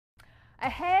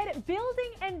Ahead,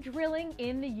 building and drilling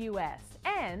in the U.S.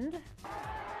 and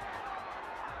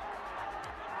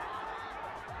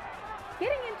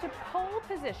getting into pole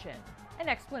position. An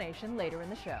explanation later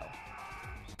in the show.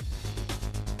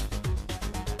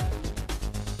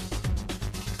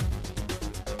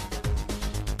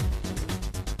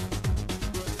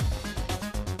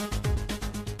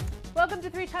 Welcome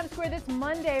to 3 Times Square this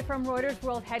Monday from Reuters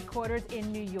World Headquarters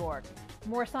in New York.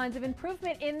 More signs of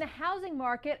improvement in the housing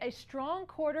market, a strong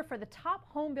quarter for the top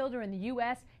home builder in the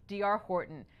U.S., D.R.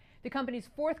 Horton. The company's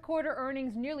fourth quarter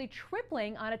earnings nearly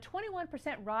tripling on a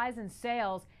 21% rise in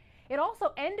sales. It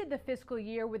also ended the fiscal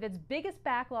year with its biggest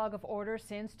backlog of orders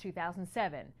since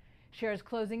 2007. Shares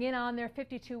closing in on their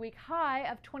 52-week high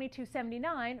of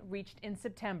 $22.79 reached in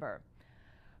September.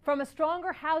 From a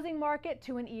stronger housing market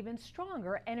to an even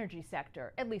stronger energy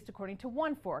sector, at least according to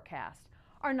one forecast.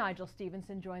 Our Nigel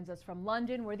Stevenson joins us from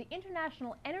London, where the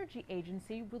International Energy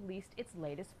Agency released its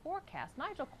latest forecast.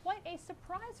 Nigel, quite a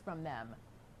surprise from them.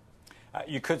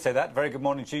 You could say that. Very good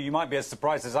morning to you. You might be as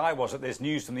surprised as I was at this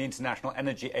news from the International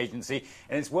Energy Agency.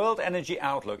 In its World Energy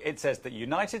Outlook, it says that the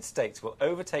United States will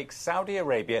overtake Saudi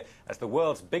Arabia as the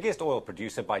world's biggest oil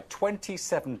producer by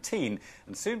 2017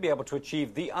 and soon be able to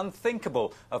achieve the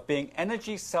unthinkable of being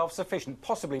energy self-sufficient,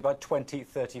 possibly by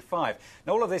 2035.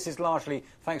 Now, all of this is largely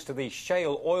thanks to the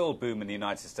shale oil boom in the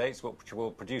United States, which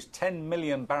will produce 10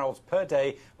 million barrels per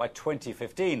day by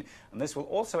 2015. And this will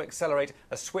also accelerate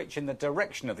a switch in the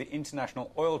direction of the international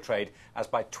oil trade, as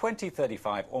by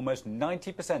 2035 almost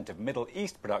 90% of Middle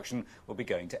East production will be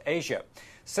going to Asia.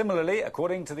 Similarly,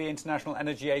 according to the International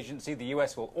Energy Agency, the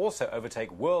US will also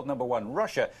overtake world number one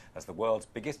Russia as the world's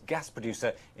biggest gas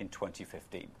producer in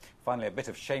 2015. Finally, a bit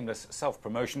of shameless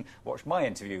self-promotion. Watch my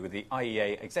interview with the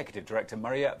IEA Executive Director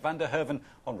Maria van der Hoeven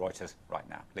on Reuters right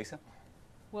now. Lisa?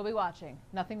 We'll be watching.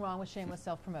 Nothing wrong with shameless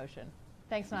self-promotion.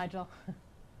 Thanks, Nigel.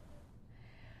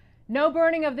 No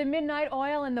burning of the midnight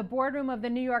oil in the boardroom of the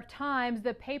New York Times,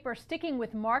 the paper sticking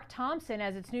with Mark Thompson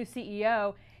as its new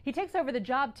CEO. He takes over the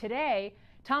job today.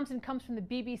 Thompson comes from the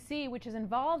BBC, which is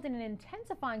involved in an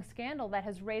intensifying scandal that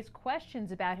has raised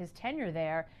questions about his tenure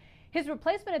there. His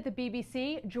replacement at the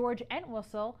BBC, George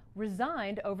Entwistle,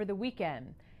 resigned over the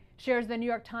weekend. Shares of the New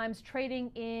York Times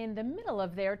trading in the middle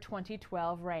of their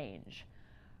 2012 range.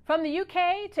 From the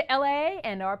UK to LA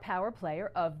and our power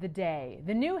player of the day,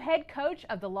 the new head coach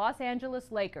of the Los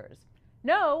Angeles Lakers.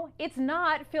 No, it's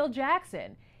not Phil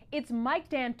Jackson. It's Mike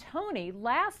D'Antoni,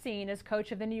 last seen as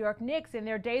coach of the New York Knicks in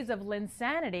their days of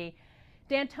linsanity.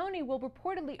 D'Antoni will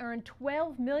reportedly earn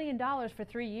 $12 million for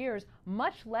 3 years,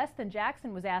 much less than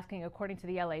Jackson was asking, according to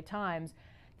the LA Times.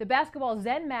 The basketball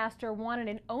Zen master wanted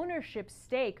an ownership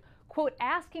stake, quote,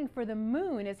 asking for the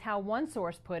moon is how one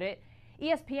source put it.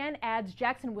 ESPN adds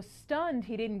Jackson was stunned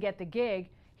he didn't get the gig.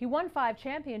 He won 5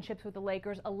 championships with the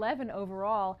Lakers, 11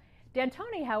 overall.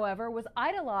 D'Antoni, however, was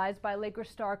idolized by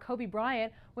Lakers star Kobe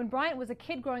Bryant when Bryant was a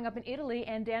kid growing up in Italy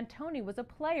and D'Antoni was a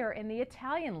player in the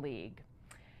Italian league.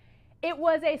 It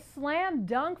was a slam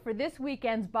dunk for this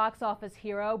weekend's box office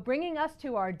hero, bringing us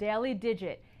to our daily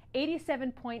digit,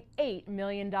 $87.8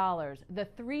 million, the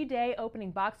 3-day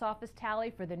opening box office tally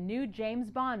for the new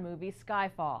James Bond movie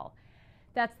Skyfall.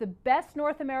 That's the best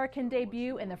North American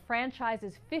debut in the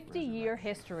franchise's 50-year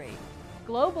history.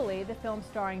 Globally, the film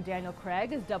starring Daniel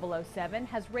Craig as 007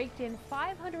 has raked in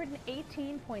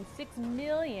 $518.6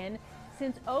 million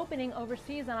since opening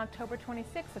overseas on October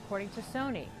 26, according to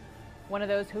Sony. One of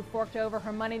those who forked over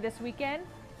her money this weekend?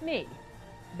 Me.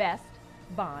 Best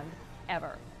Bond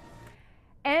ever.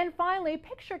 And finally,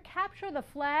 picture Capture the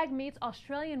Flag meets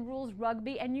Australian rules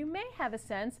rugby, and you may have a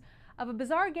sense of a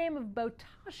bizarre game of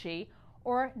Botashi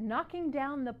or knocking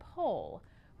down the pole.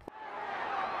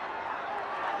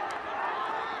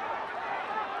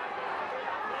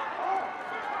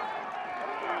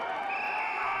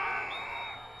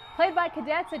 Played by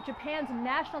cadets at Japan's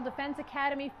National Defense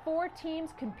Academy, 4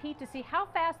 teams compete to see how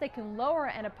fast they can lower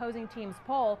an opposing team's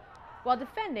pole while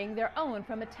defending their own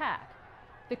from attack.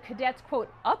 The cadets,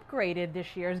 quote, upgraded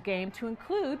this year's game to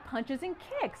include punches and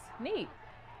kicks. Neat.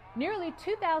 Nearly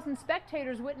 2,000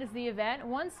 spectators witnessed the event,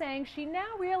 one saying she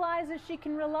now realizes she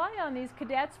can rely on these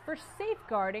cadets for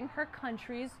safeguarding her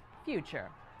country's future.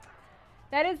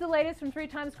 That is the latest from 3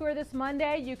 Times Square this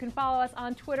Monday. You can follow us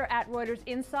on Twitter at Reuters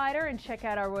Insider and check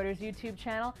out our Reuters YouTube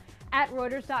channel at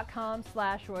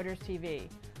Reuters.com/ReutersTV.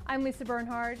 I'm Lisa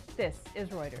Bernhard. This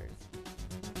is Reuters.